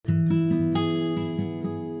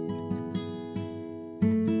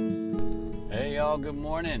y'all. Good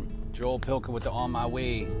morning. Joel Pilka with the On My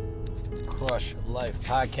Way Crush Life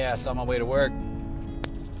podcast on my way to work.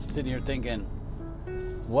 Sitting here thinking,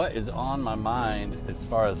 what is on my mind as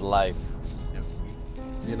far as life?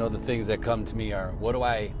 You know, the things that come to me are, what do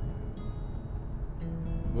I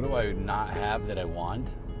not have that I want?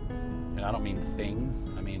 And I don't mean things.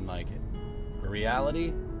 I mean like reality.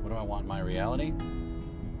 What do I want in my reality?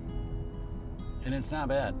 And it's not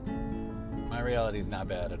bad. My reality is not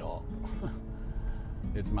bad at all.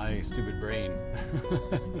 It's my stupid brain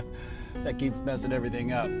that keeps messing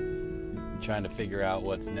everything up. Trying to figure out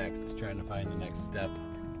what's next, trying to find the next step,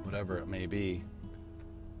 whatever it may be.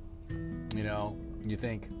 You know, you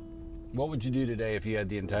think, what would you do today if you had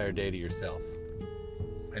the entire day to yourself?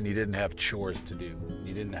 And you didn't have chores to do.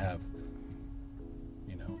 You didn't have,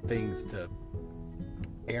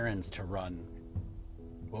 errands to run.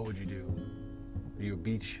 What would you do? Are you a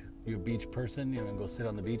beach person? You're going to go sit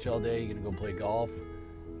on the beach all day? You're going to go play golf?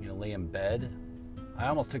 You're going to lay in bed? I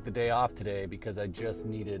almost took the day off today because I just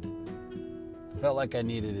felt like I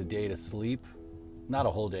needed a day to sleep. Not a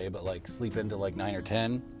whole day, but like sleep into like 9 or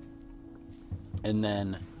 10. And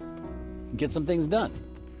then get some things done.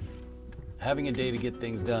 Having a day to get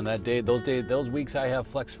things done. Those weeks I have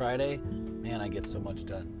Flex Friday, man, I get so much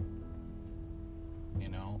done.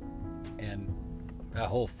 And that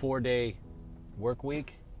whole 4-day work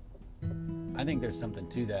week, I think there's something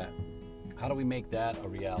to that. How do we make that a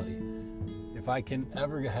reality? If I can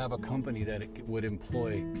ever have a company that would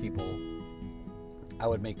employ people, I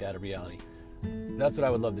would make that a reality. That's what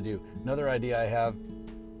I would love to do. Another idea I have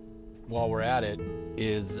while we're at it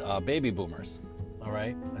is baby boomers. All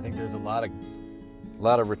right, I think there's a lot of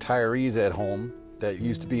retirees at home that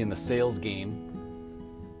used to be in the sales game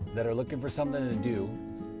that are looking for something to do.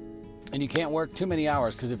 And you can't work too many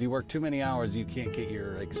hours, because if you work too many hours, you can't get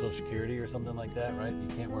your Social Security or something like that, right? You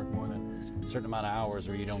can't work more than a certain amount of hours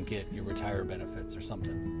or you don't get your retirement benefits or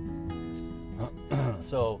something.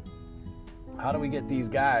 So how do we get these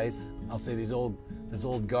guys, I'll say this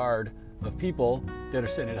old guard of people that are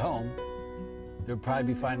sitting at home, they'll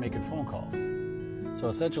probably be fine making phone calls. So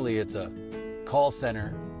essentially it's a call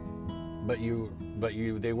center, but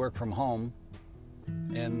they work from home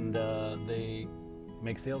and they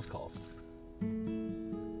make sales calls.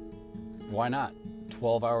 Why not?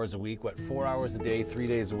 12 hours a week, 4 hours a day, 3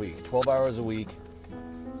 days a week, 12 hours a week,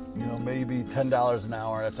 maybe $10 an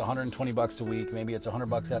hour. That's $120 a week. Maybe it's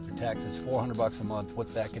 $100 after taxes, $400 a month.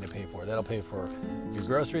 What's that going to pay for? That'll pay for your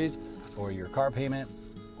groceries or your car payment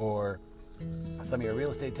or some of your real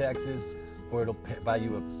estate taxes, or it'll buy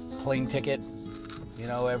you a plane ticket,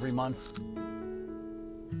 every month.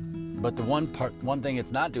 But the one thing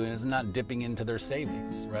it's not doing is not dipping into their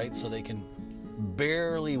savings, right? So they can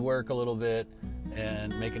barely work a little bit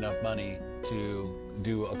and make enough money to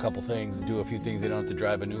do a couple things, do a few things. They don't have to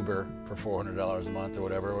drive an Uber for $400 a month or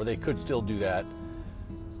whatever, or they could still do that.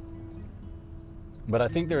 But I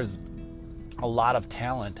think there's a lot of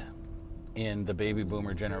talent in the baby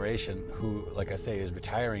boomer generation who, like I say, is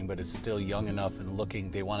retiring but is still young enough and looking.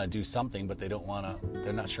 They want to do something, but they're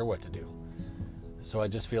not sure what to do. So I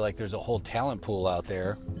just feel like there's a whole talent pool out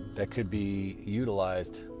there that could be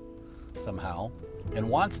utilized somehow and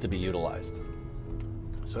wants to be utilized.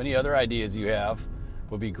 So any other ideas you have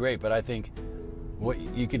would be great. But I think what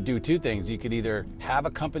you could do, two things. You could either have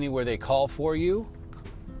a company where they call for you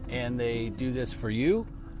and they do this for you,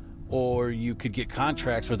 or you could get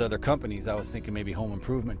contracts with other companies. I was thinking maybe home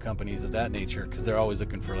improvement companies of that nature, because they're always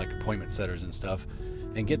looking for like appointment setters and stuff,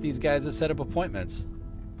 and get these guys to set up appointments.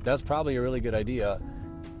 That's probably a really good idea,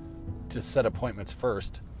 to set appointments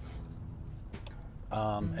first.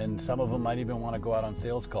 And some of them might even want to go out on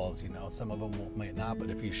sales calls, Some of them might not, but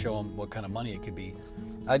if you show them what kind of money it could be.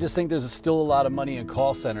 I just think there's still a lot of money in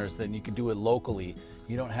call centers, then you could do it locally.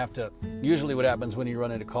 You don't have to. Usually what happens when you run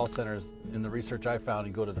into call centers, in the research I found,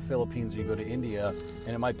 you go to the Philippines or you go to India,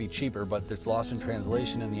 and it might be cheaper, but there's lost in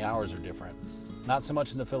translation and the hours are different. Not so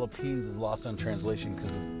much in the Philippines is lost on translation,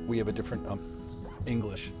 because we have a different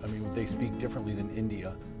English. I mean, they speak differently than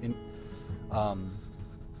India. And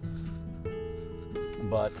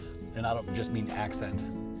I don't just mean accent,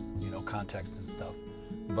 context and stuff.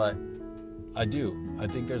 But I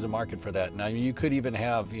think there's a market for that. Now, you could even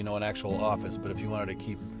have, an actual office, but if you wanted to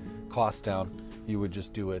keep costs down, you would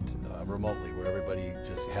just do it remotely, where everybody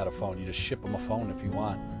just had a phone. You just ship them a phone if you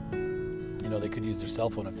want. They could use their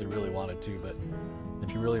cell phone if they really wanted to, but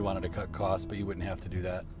if you really wanted to cut costs, but you wouldn't have to do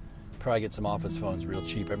that. Probably get some office phones real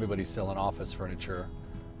cheap. Everybody's selling office furniture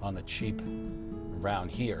on the cheap around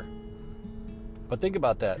here. But think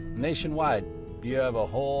about that. Nationwide, you have a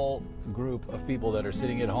whole group of people that are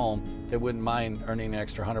sitting at home that wouldn't mind earning an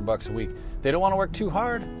extra $100 a week. They don't want to work too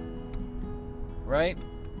hard, right?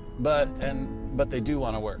 But they do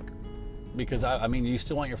want to work, because I mean, you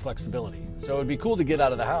still want your flexibility. So it'd be cool to get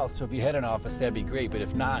out of the house. So if you had an office, that'd be great. But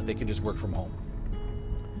if not, they could just work from home.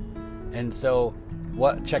 And so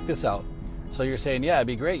check this out. So you're saying, yeah, it'd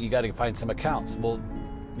be great. You got to find some accounts. Well,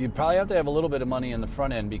 you'd probably have to have a little bit of money in the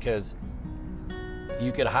front end, because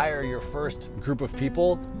you could hire your first group of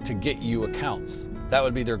people to get you accounts. That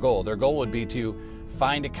would be their goal. Their goal would be to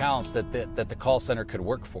find accounts that the call center could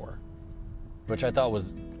work for, which I thought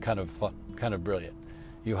was kind of fun, kind of brilliant.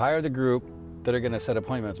 You hire the group that are going to set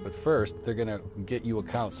appointments, but first they're going to get you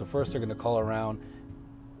accounts. So first they're going to call around,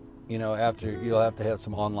 after you'll have to have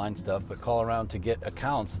some online stuff, but call around to get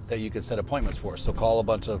accounts that you can set appointments for. So call a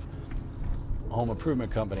bunch of home improvement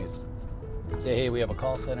companies. Say, hey, we have a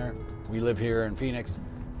call center. We live here in Phoenix,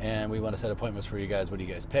 and we want to set appointments for you guys. What do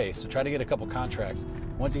you guys pay? So try to get a couple contracts.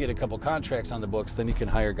 Once you get a couple contracts on the books, then you can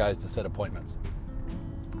hire guys to set appointments.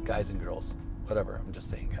 Guys and girls, whatever. I'm just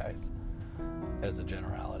saying guys as a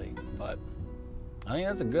generality. But I think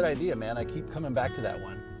that's a good idea, man. I keep coming back to that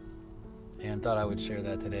one, and thought I would share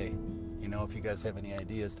that today. If you guys have any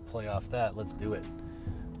ideas to play off that, let's do it.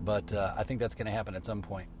 But I think that's going to happen at some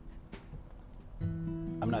point.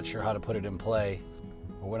 I'm not sure how to put it in play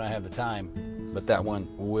or when I have the time, but that one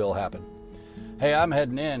will happen. Hey, I'm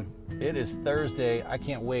heading in. It is Thursday. I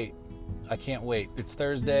can't wait. It's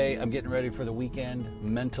Thursday. I'm getting ready for the weekend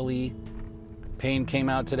mentally. Payne came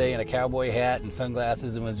out today in a cowboy hat and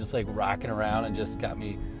sunglasses and was just like rocking around and just got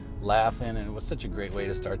me laughing, and it was such a great way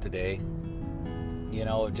to start the day.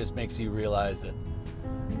 It just makes you realize that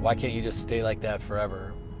why can't you just stay like that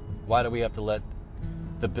forever? Why do we have to let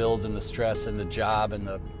the bills and the stress and the job and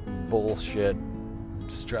the bullshit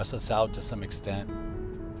stress us out to some extent,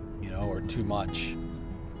 or too much?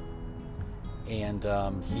 And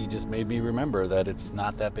he just made me remember that it's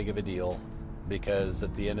not that big of a deal, because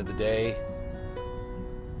at the end of the day,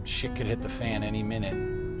 shit could hit the fan any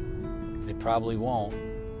minute. It probably won't,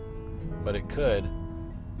 but it could.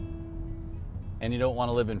 And you don't want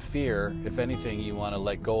to live in fear. If anything, you want to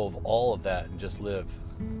let go of all of that and just live.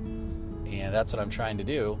 And that's what I'm trying to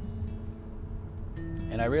do.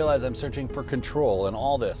 And I realize I'm searching for control in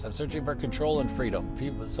all this. I'm searching for control and freedom.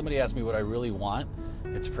 Somebody asked me what I really want.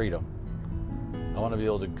 It's freedom. I want to be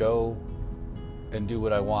able to go and do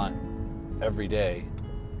what I want every day.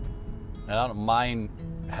 And I don't mind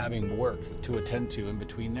having work to attend to in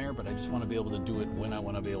between there, but I just want to be able to do it when I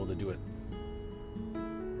want to be able to do it.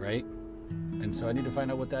 Right? And so I need to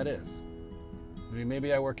find out what that is. I mean,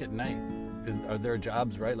 maybe I work at night. Are there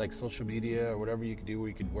jobs, right, like social media or whatever you could do where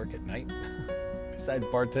you could work at night besides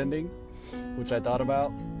bartending, which I thought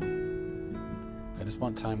about? I just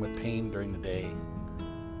want time with Payne during the day.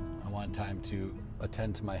 I want time to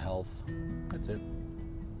attend to my health. That's it.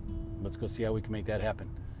 Let's go see how we can make that happen.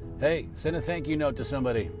 Hey, send a thank you note to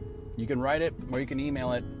somebody. You can write it or you can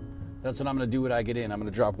email it. That's what I'm going to do when I get in. I'm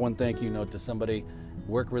going to drop one thank you note to somebody,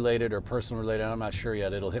 work-related or personal-related. I'm not sure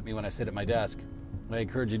yet. It'll hit me when I sit at my desk. And I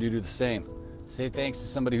encourage you to do the same. Say thanks to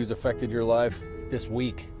somebody who's affected your life this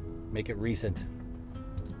week. Make it recent.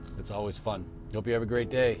 It's always fun. Hope you have a great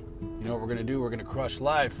day. You know what we're going to do? We're going to crush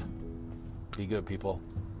life. Be good, people.